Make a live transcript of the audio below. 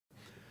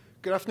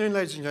Good afternoon,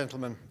 ladies and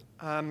gentlemen.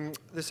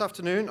 This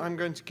afternoon, I'm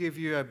going to give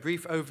you a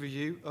brief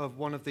overview of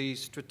one of the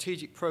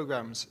strategic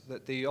programs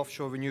that the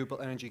Offshore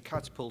Renewable Energy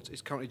Catapult is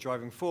currently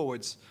driving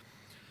forwards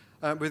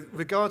with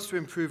regards to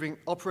improving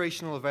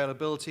operational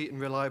availability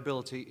and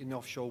reliability in the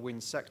offshore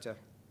wind sector.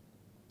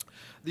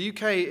 The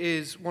UK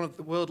is one of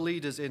the world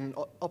leaders in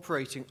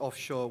operating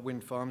offshore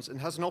wind farms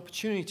and has an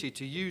opportunity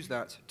to use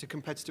that to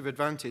competitive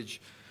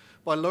advantage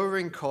by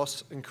lowering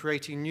costs and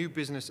creating new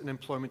business and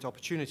employment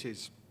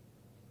opportunities.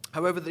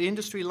 However, the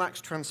industry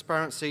lacks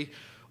transparency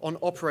on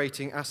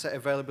operating asset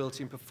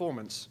availability and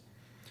performance.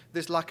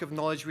 This lack of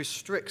knowledge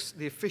restricts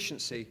the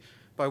efficiency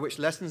by which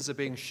lessons are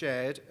being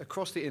shared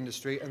across the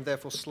industry and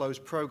therefore slows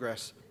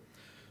progress.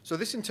 So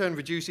this in turn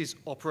reduces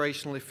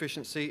operational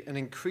efficiency and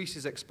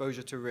increases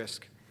exposure to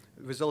risk,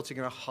 resulting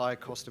in a higher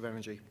cost of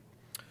energy.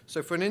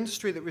 So for an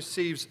industry that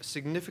receives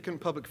significant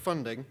public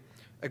funding,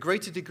 a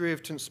greater degree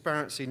of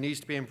transparency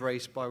needs to be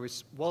embraced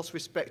whilst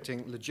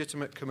respecting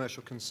legitimate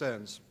commercial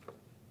concerns.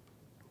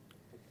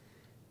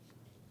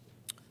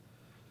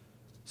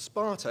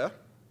 Sparta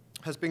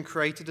has been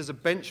created as a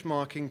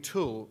benchmarking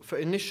tool for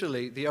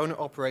initially the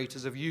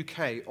owner-operators of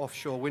UK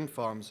offshore wind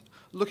farms,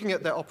 looking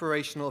at their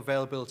operational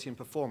availability and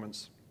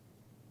performance.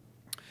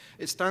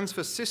 It stands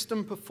for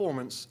System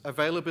Performance,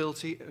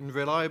 Availability and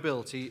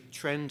Reliability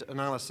Trend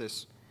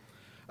Analysis,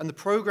 and the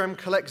program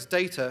collects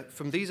data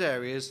from these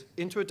areas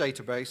into a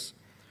database,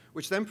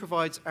 which then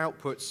provides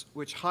outputs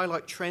which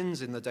highlight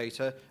trends in the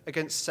data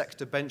against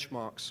sector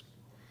benchmarks.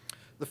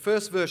 The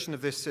first version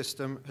of this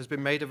system has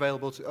been made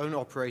available to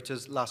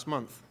owner-operators last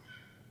month.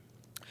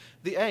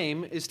 The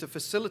aim is to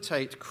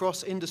facilitate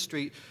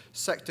cross-industry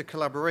sector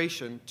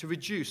collaboration to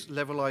reduce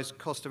levelized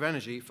cost of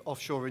energy for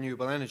offshore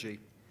renewable energy.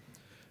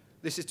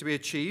 This is to be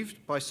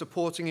achieved by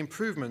supporting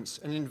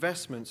improvements and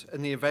investment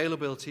in the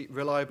availability,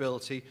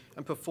 reliability,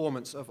 and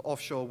performance of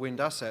offshore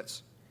wind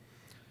assets.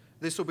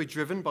 This will be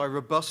driven by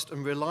robust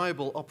and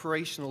reliable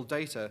operational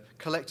data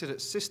collected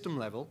at system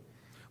level,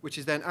 which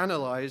is then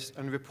analysed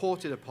and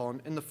reported upon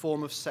in the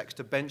form of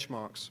sector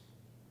benchmarks.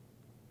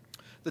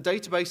 The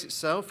database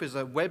itself is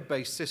a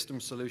web-based system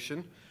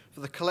solution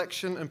for the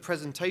collection and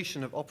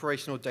presentation of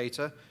operational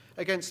data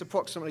against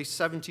approximately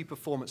 70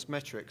 performance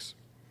metrics.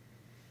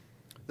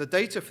 The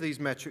data for these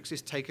metrics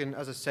is taken,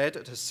 as I said,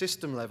 at a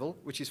system level,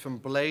 which is from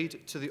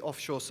blade to the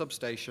offshore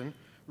substation,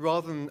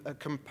 rather than a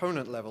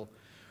component level,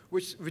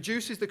 which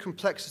reduces the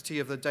complexity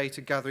of the data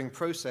gathering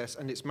process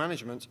and its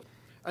management,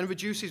 and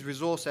reduces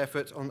resource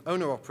effort on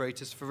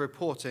owner-operators for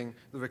reporting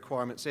the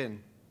requirements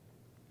in.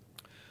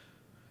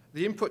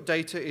 The input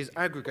data is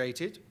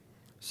aggregated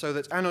so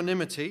that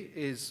anonymity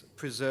is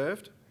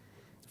preserved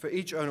for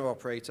each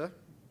owner-operator.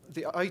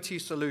 The IT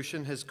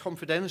solution has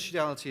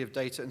confidentiality of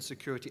data and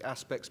security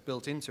aspects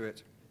built into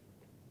it.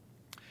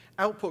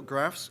 Output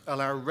graphs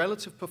allow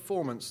relative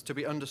performance to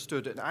be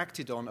understood and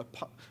acted on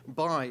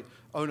by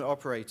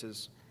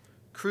owner-operators.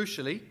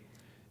 Crucially,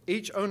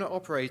 each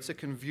owner-operator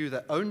can view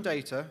their own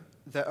data,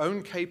 their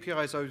own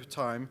KPIs over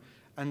time,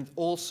 and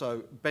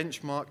also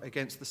benchmark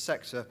against the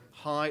sector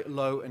high,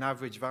 low, and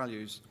average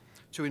values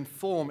to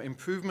inform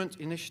improvement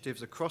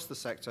initiatives across the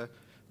sector,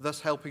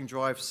 thus helping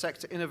drive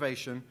sector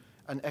innovation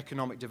and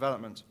economic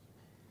development.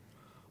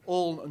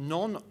 All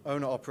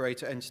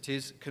non-owner-operator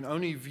entities can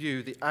only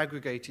view the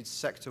aggregated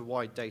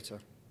sector-wide data.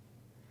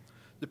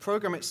 The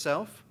program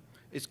itself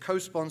is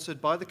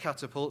co-sponsored by the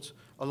Catapult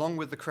along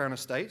with the Crown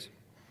Estate,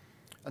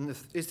 and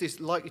is this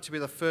likely to be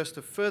the first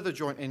of further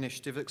joint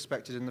initiatives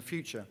expected in the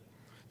future?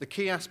 The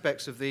key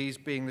aspects of these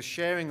being the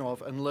sharing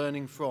of and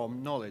learning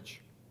from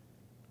knowledge.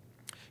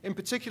 In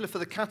particular for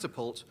the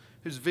Catapult,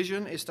 whose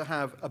vision is to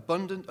have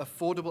abundant,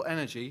 affordable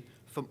energy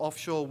from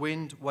offshore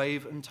wind,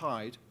 wave, and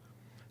tide,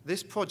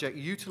 this project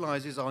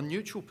utilizes our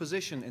neutral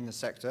position in the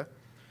sector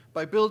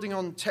by building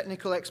on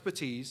technical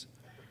expertise,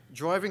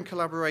 driving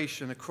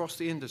collaboration across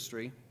the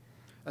industry,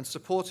 and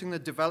supporting the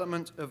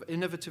development of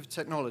innovative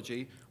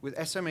technology with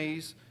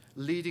SMEs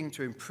leading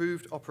to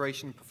improved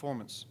operation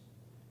performance.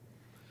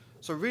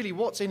 So really,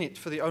 what's in it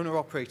for the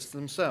owner-operators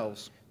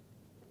themselves?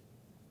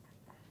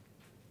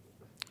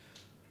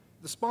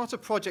 The Sparta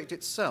project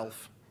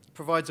itself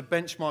provides a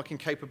benchmarking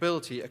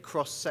capability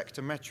across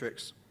sector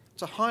metrics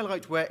to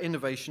highlight where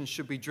innovation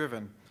should be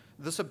driven,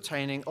 thus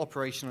obtaining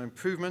operational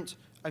improvement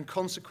and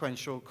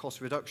consequential cost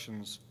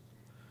reductions.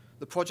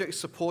 The project is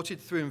supported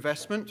through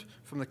investment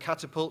from the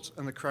Catapult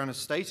and the Crown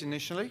Estate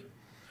initially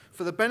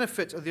for the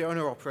benefit of the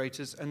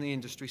owner-operators and the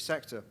industry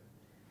sector.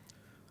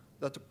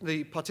 That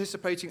the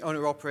participating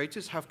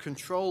owner-operators have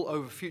control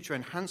over future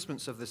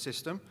enhancements of the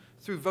system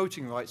through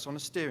voting rights on a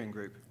steering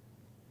group.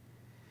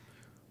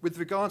 With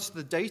regards to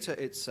the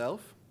data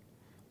itself,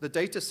 the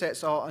data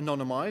sets are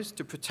anonymized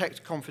to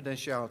protect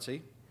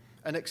confidentiality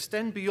and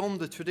extend beyond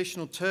the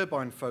traditional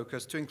turbine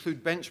focus to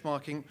include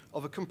benchmarking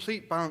of a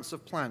complete balance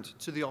of plant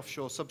to the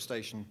offshore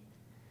substation.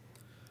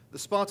 The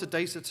Sparta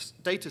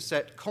data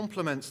set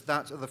complements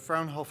that of the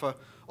Fraunhofer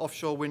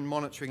Offshore Wind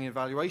Monitoring and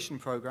Evaluation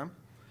Program,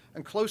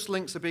 and close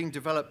links are being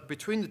developed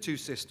between the two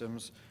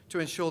systems to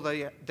ensure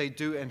they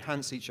do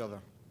enhance each other.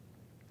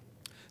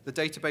 the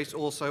database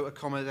also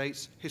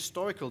accommodates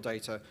historical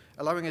data,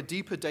 allowing a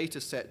deeper data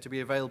set to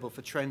be available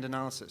for trend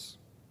analysis.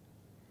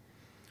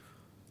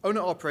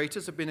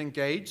 Owner-operators have been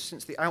engaged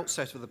since the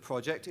outset of the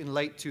project in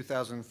late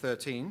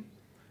 2013,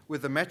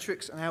 with the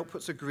metrics and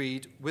outputs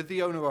agreed with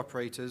the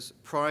owner-operators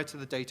prior to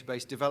the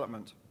database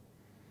development.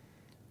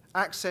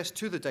 Access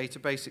to the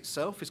database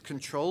itself is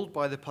controlled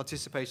by the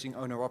participating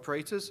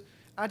owner-operators,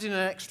 adding an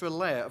extra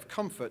layer of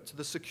comfort to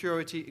the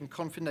security and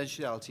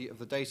confidentiality of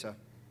the data.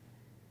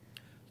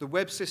 The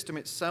web system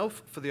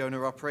itself for the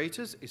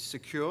owner-operators is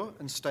secure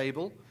and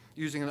stable,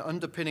 using an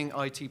underpinning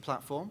IT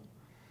platform.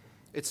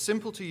 It's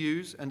simple to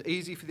use and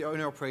easy for the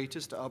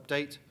owner-operators to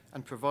update,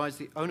 and provides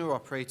the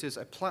owner-operators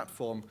a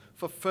platform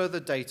for further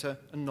data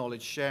and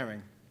knowledge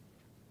sharing.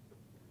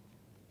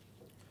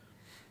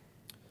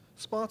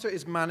 Sparta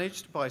is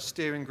managed by a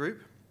steering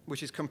group,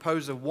 which is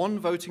composed of one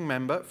voting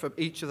member from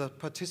each of the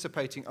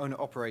participating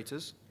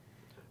owner-operators,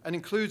 and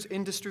includes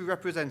industry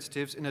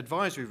representatives in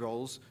advisory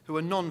roles who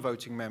are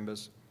non-voting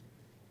members.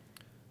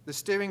 The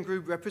steering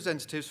group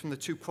representatives from the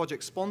two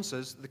project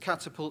sponsors, the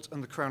Catapult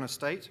and the Crown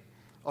Estate,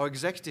 are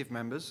executive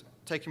members,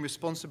 taking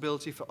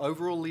responsibility for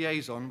overall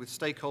liaison with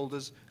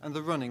stakeholders and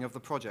the running of the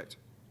project.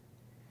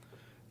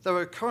 There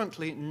are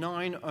currently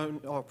 9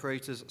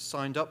 owner-operators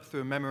signed up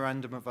through a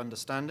Memorandum of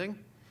Understanding,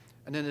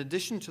 and in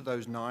addition to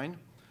those 9,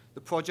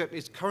 the project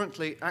is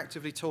currently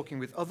actively talking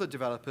with other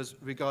developers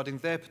regarding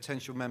their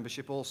potential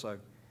membership also.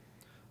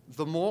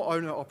 The more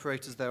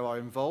owner-operators there are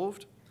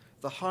involved,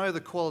 the higher the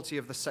quality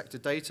of the sector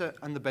data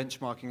and the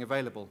benchmarking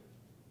available.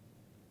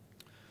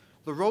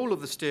 The role of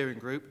the steering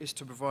group is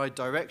to provide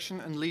direction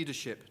and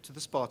leadership to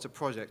the Sparta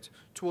project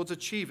towards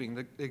achieving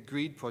the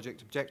agreed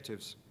project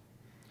objectives.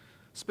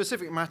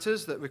 Specific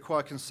matters that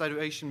require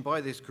consideration by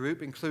this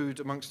group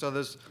include, amongst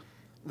others,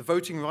 the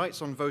voting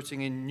rights on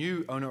voting in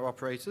new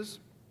owner-operators,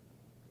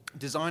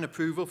 design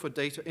approval for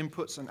data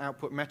inputs and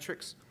output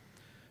metrics,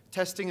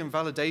 testing and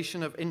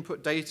validation of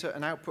input data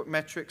and output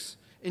metrics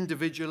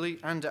individually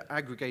and at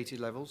aggregated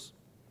levels,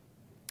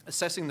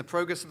 assessing the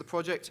progress of the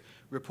project,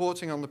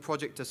 reporting on the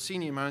project to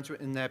senior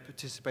management in their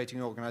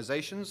participating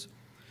organizations,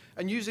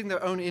 and using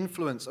their own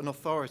influence and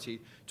authority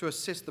to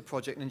assist the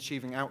project in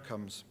achieving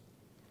outcomes.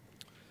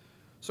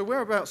 So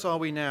whereabouts are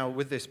we now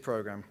with this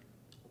program?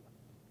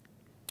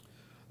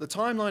 The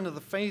timeline of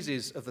the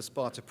phases of the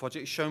Sparta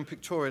project is shown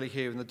pictorially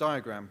here in the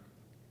diagram.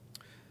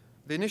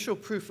 The initial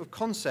proof of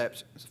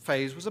concept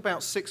phase was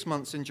about 6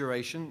 months in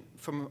duration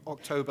from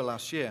October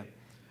last year,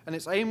 and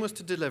its aim was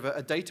to deliver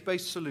a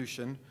database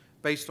solution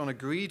based on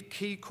agreed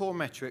key core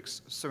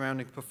metrics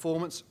surrounding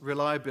performance,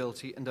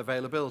 reliability, and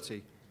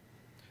availability.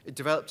 It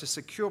developed a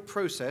secure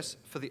process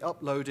for the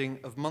uploading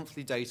of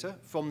monthly data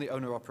from the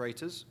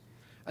owner-operators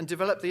and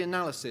developed the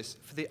analysis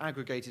for the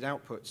aggregated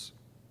outputs.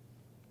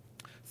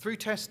 Through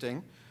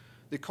testing,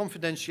 the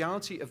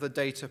confidentiality of the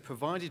data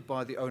provided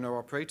by the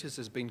owner-operators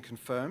has been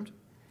confirmed.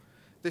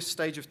 This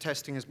stage of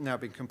testing has now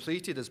been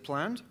completed as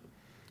planned,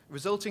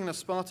 resulting in a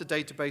Sparta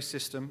database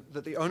system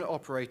that the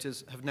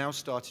owner-operators have now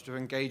started to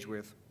engage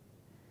with.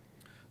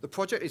 The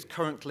project is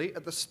currently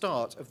at the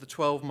start of the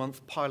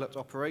 12-month pilot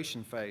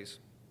operation phase.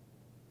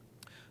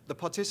 The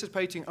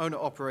participating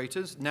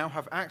owner-operators now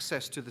have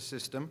access to the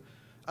system,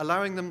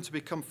 allowing them to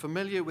become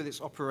familiar with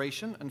its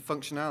operation and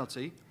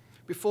functionality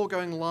before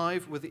going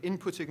live with the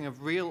inputting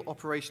of real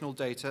operational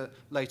data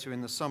later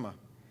in the summer,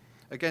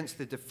 against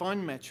the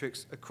defined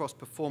metrics across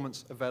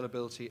performance,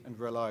 availability, and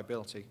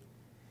reliability.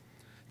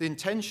 The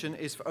intention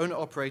is for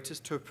owner-operators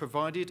to have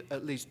provided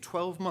at least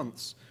 12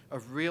 months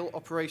of real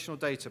operational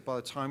data by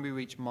the time we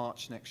reach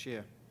March next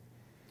year.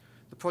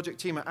 The project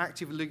team are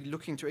actively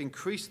looking to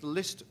increase the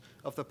list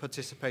of the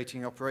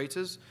participating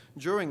operators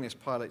during this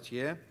pilot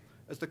year,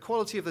 as the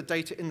quality of the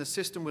data in the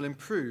system will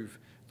improve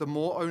the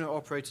more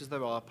owner-operators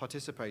there are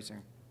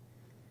participating.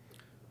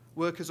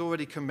 Work has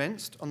already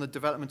commenced on the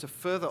development of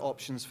further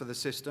options for the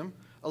system,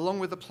 along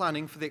with the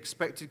planning for the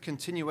expected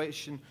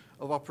continuation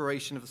of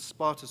operation of the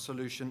Sparta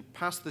solution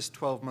past this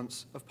 12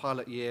 months of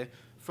pilot year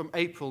from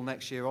April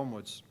next year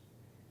onwards.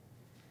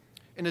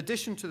 In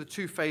addition to the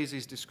 2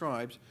 phases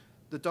described,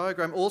 the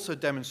diagram also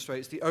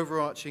demonstrates the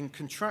overarching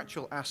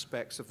contractual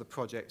aspects of the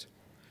project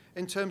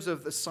in terms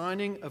of the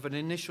signing of an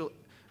initial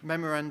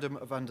Memorandum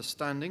of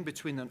Understanding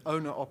between an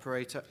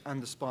owner-operator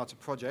and the Sparta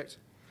project,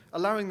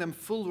 allowing them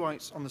full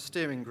rights on the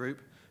steering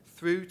group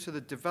through to the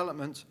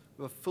development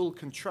of a full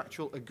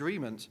contractual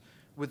agreement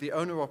with the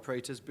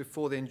owner-operators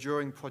before the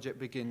enduring project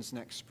begins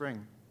next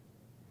spring.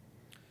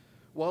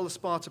 While the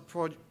Sparta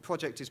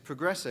project is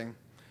progressing,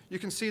 you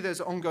can see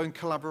there's ongoing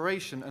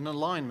collaboration and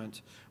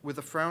alignment with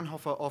the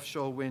Fraunhofer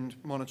Offshore Wind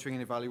Monitoring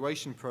and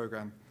Evaluation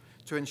Program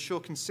to ensure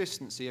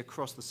consistency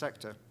across the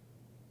sector.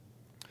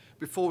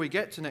 Before we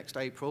get to next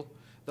April,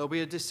 there'll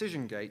be a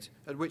decision gate,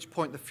 at which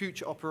point the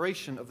future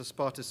operation of the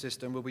Sparta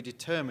system will be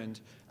determined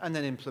and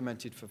then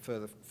implemented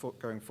for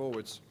going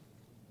forwards.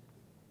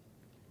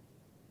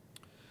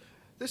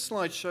 This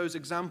slide shows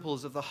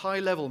examples of the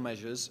high-level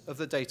measures of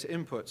the data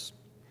inputs.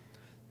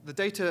 The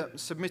data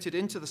submitted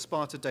into the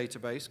Sparta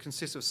database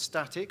consists of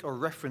static or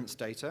reference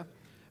data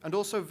and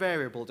also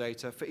variable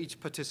data for each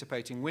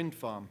participating wind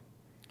farm.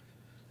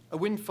 A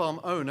wind farm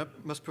owner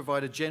must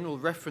provide a general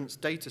reference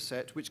data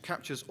set which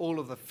captures all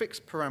of the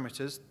fixed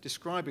parameters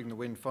describing the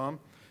wind farm,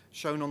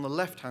 shown on the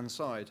left-hand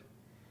side.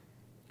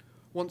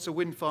 Once a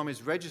wind farm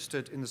is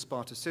registered in the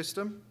Sparta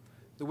system,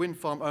 the wind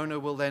farm owner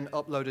will then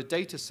upload a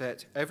data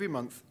set every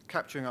month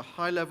capturing a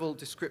high-level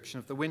description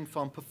of the wind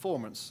farm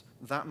performance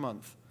that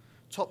month.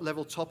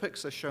 Top-level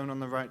topics are shown on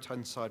the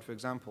right-hand side, for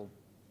example.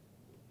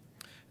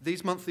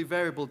 These monthly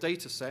variable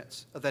data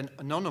sets are then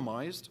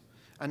anonymized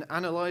and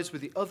analyzed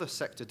with the other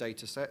sector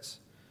data sets,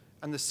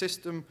 and the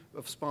system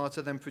of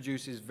Sparta then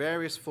produces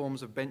various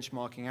forms of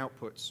benchmarking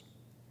outputs.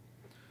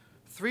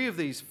 3 of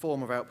these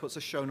form of outputs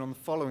are shown on the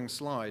following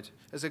slide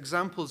as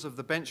examples of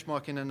the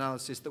benchmarking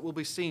analysis that will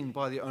be seen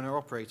by the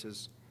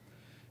owner-operators.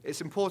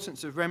 It's important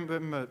to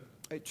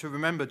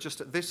remember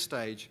just at this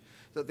stage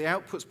that the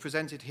outputs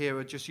presented here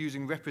are just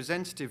using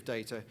representative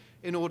data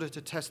in order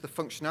to test the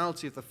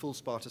functionality of the full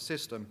Sparta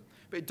system,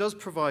 but it does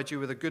provide you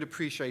with a good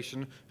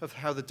appreciation of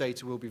how the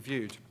data will be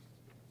viewed.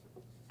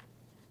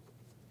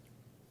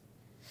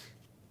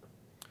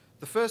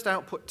 The first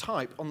output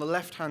type on the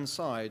left-hand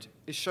side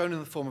is shown in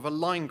the form of a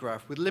line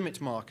graph with limit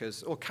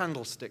markers, or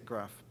candlestick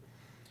graph.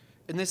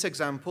 In this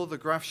example, the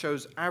graph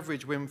shows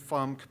average wind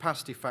farm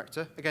capacity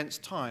factor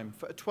against time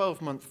for a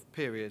 12-month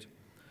period.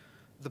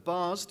 The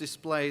bars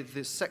display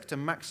the sector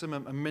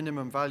maximum and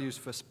minimum values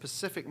for a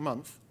specific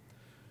month.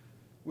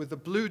 With the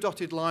blue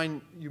dotted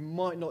line, you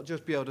might not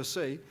just be able to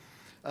see,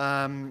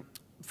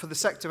 for the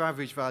sector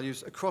average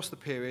values across the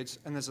periods,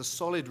 and there's a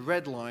solid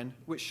red line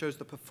which shows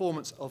the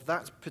performance of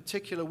that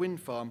particular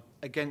wind farm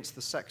against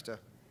the sector.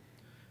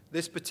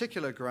 This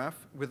particular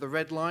graph with the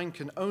red line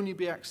can only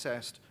be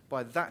accessed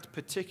by that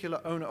particular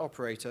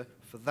owner-operator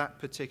for that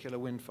particular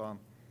wind farm.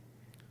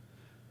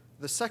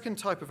 The second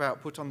type of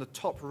output on the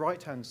top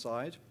right-hand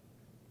side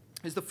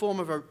is the form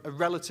of a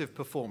relative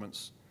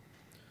performance.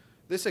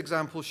 This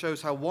example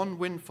shows how one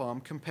wind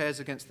farm compares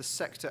against the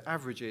sector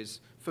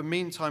averages for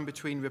mean time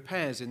between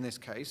repairs in this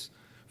case,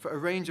 for a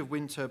range of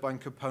wind turbine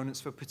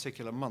components for a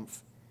particular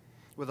month,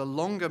 with a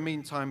longer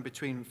mean time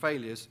between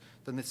failures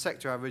than the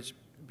sector average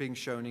being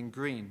shown in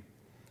green.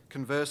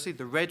 Conversely,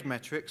 the red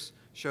metrics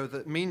show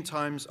that mean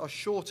times are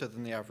shorter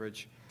than the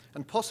average,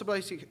 and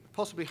possibly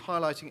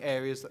highlighting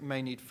areas that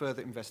may need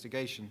further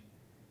investigation.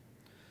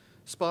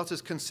 Sparta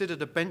is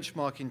considered a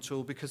benchmarking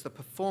tool because the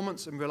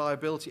performance and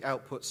reliability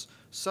outputs,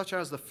 such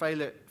as the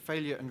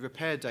failure and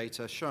repair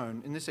data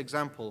shown in this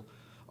example,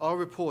 are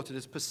reported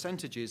as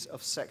percentages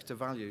of sector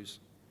values.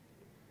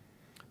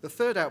 The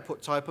third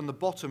output type on the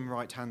bottom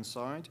right-hand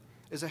side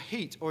is a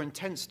heat or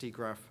intensity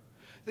graph.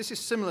 This is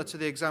similar to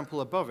the example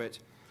above it,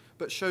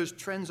 but shows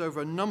trends over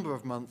a number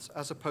of months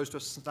as opposed to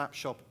a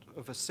snapshot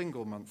of a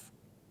single month.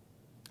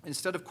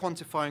 Instead of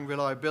quantifying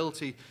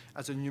reliability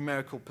as a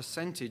numerical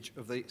percentage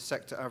of the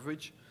sector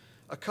average,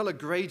 a color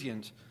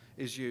gradient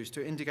is used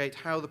to indicate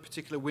how the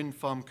particular wind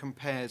farm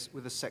compares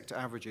with the sector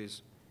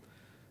averages.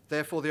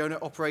 Therefore, the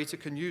owner-operator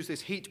can use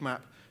this heat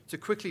map to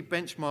quickly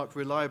benchmark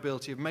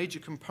reliability of major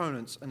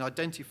components and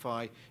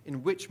identify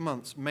in which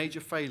months major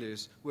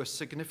failures were a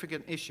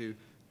significant issue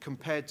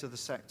compared to the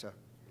sector.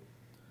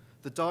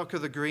 The darker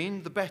the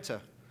green, the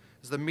better,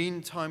 as the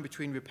mean time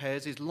between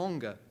repairs is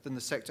longer than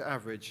the sector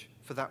average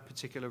for that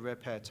particular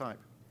repair type.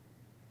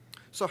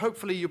 So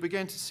hopefully you'll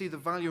begin to see the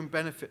value and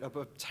benefit of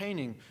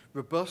obtaining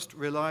robust,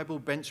 reliable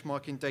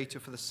benchmarking data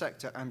for the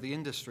sector and the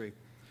industry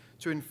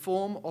to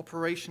inform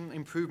operational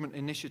improvement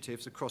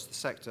initiatives across the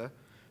sector,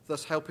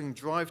 thus helping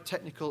drive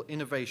technical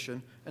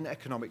innovation and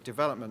economic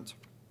development.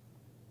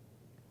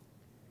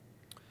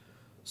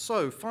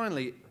 So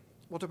finally,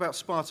 what about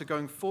Sparta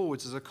going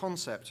forwards as a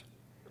concept?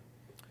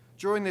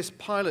 During this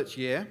pilot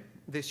year,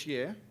 this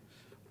year,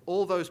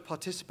 all those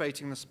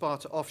participating in the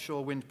Sparta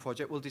offshore wind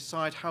project will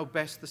decide how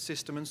best the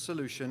system and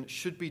solution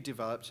should be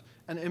developed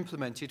and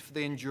implemented for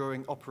the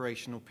enduring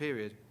operational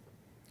period.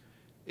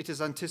 It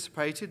is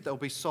anticipated there will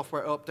be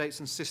software updates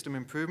and system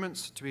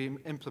improvements to be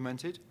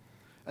implemented,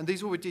 and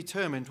these will be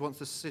determined once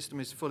the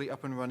system is fully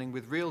up and running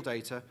with real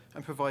data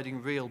and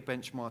providing real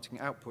benchmarking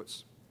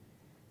outputs.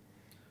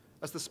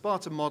 As the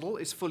Sparta model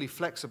is fully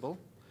flexible,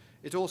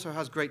 it also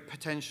has great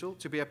potential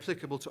to be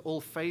applicable to all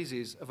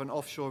phases of an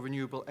offshore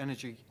renewable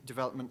energy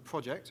development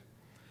project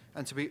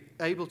and to be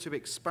able to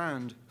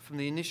expand from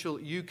the initial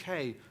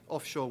UK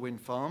offshore wind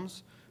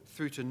farms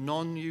through to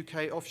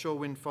non-UK offshore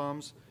wind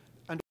farms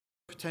and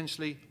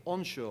potentially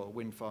onshore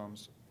wind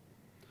farms.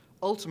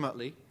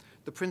 Ultimately,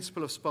 the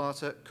principle of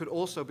Sparta could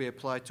also be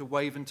applied to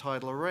wave and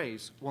tidal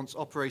arrays once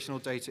operational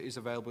data is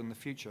available in the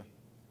future.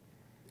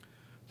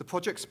 The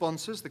project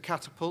sponsors, the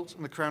Catapult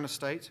and the Crown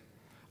Estate,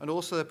 and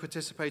also the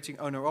participating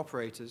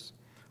owner-operators,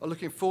 are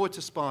looking forward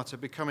to Sparta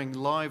becoming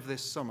live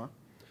this summer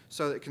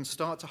so that it can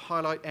start to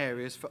highlight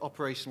areas for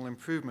operational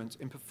improvement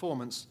in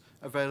performance,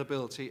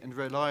 availability, and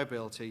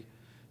reliability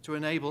to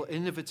enable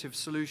innovative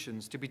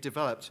solutions to be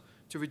developed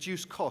to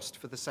reduce cost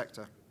for the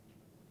sector.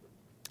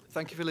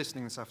 Thank you for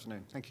listening this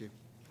afternoon. Thank you.